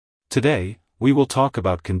Today, we will talk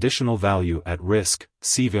about conditional value at risk,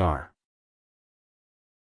 CVaR.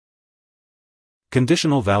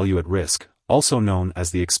 Conditional value at risk, also known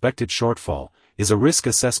as the expected shortfall, is a risk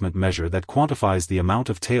assessment measure that quantifies the amount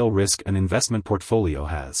of tail risk an investment portfolio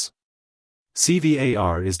has.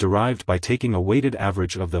 CVaR is derived by taking a weighted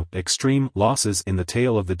average of the extreme losses in the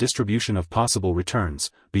tail of the distribution of possible returns,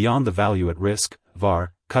 beyond the value at risk,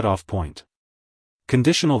 VaR, cutoff point.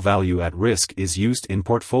 Conditional value at risk is used in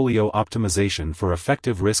portfolio optimization for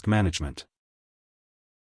effective risk management.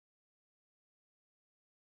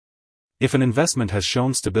 If an investment has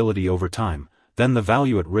shown stability over time, then the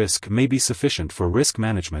value at risk may be sufficient for risk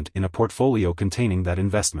management in a portfolio containing that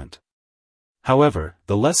investment. However,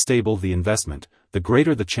 the less stable the investment, the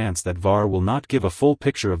greater the chance that VaR will not give a full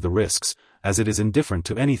picture of the risks, as it is indifferent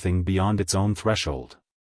to anything beyond its own threshold.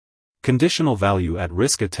 Conditional value at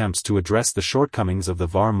risk attempts to address the shortcomings of the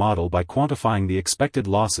VaR model by quantifying the expected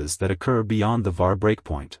losses that occur beyond the VaR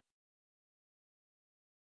breakpoint.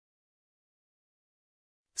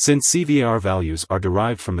 Since CVaR values are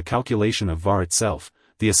derived from the calculation of VaR itself,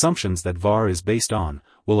 the assumptions that VaR is based on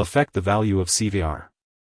will affect the value of CVaR.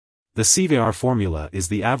 The CVaR formula is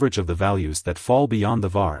the average of the values that fall beyond the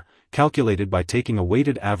VaR, calculated by taking a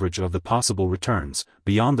weighted average of the possible returns,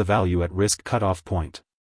 beyond the value at risk cutoff point.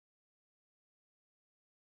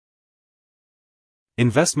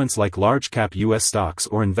 Investments like large-cap U.S. stocks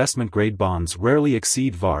or investment-grade bonds rarely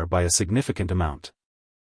exceed VaR by a significant amount.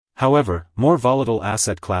 However, more volatile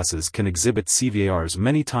asset classes can exhibit CVaRs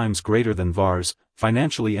many times greater than VaRs.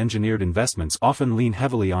 Financially engineered investments often lean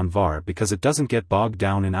heavily on VaR because it doesn't get bogged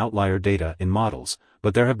down in outlier data in models,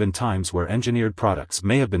 but there have been times where engineered products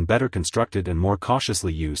may have been better constructed and more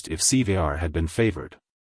cautiously used if CVaR had been favored.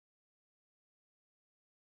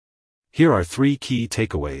 Here are 3 key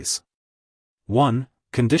takeaways. 1.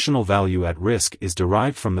 Conditional value at risk is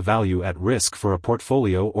derived from the value at risk for a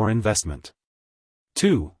portfolio or investment.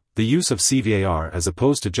 2. The use of CVaR as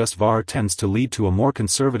opposed to just VaR tends to lead to a more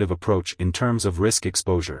conservative approach in terms of risk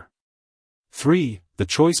exposure. 3. The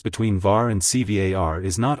choice between VaR and CVaR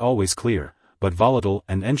is not always clear, but volatile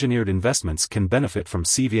and engineered investments can benefit from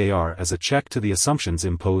CVaR as a check to the assumptions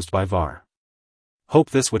imposed by VaR. Hope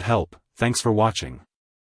this would help. Thanks for watching.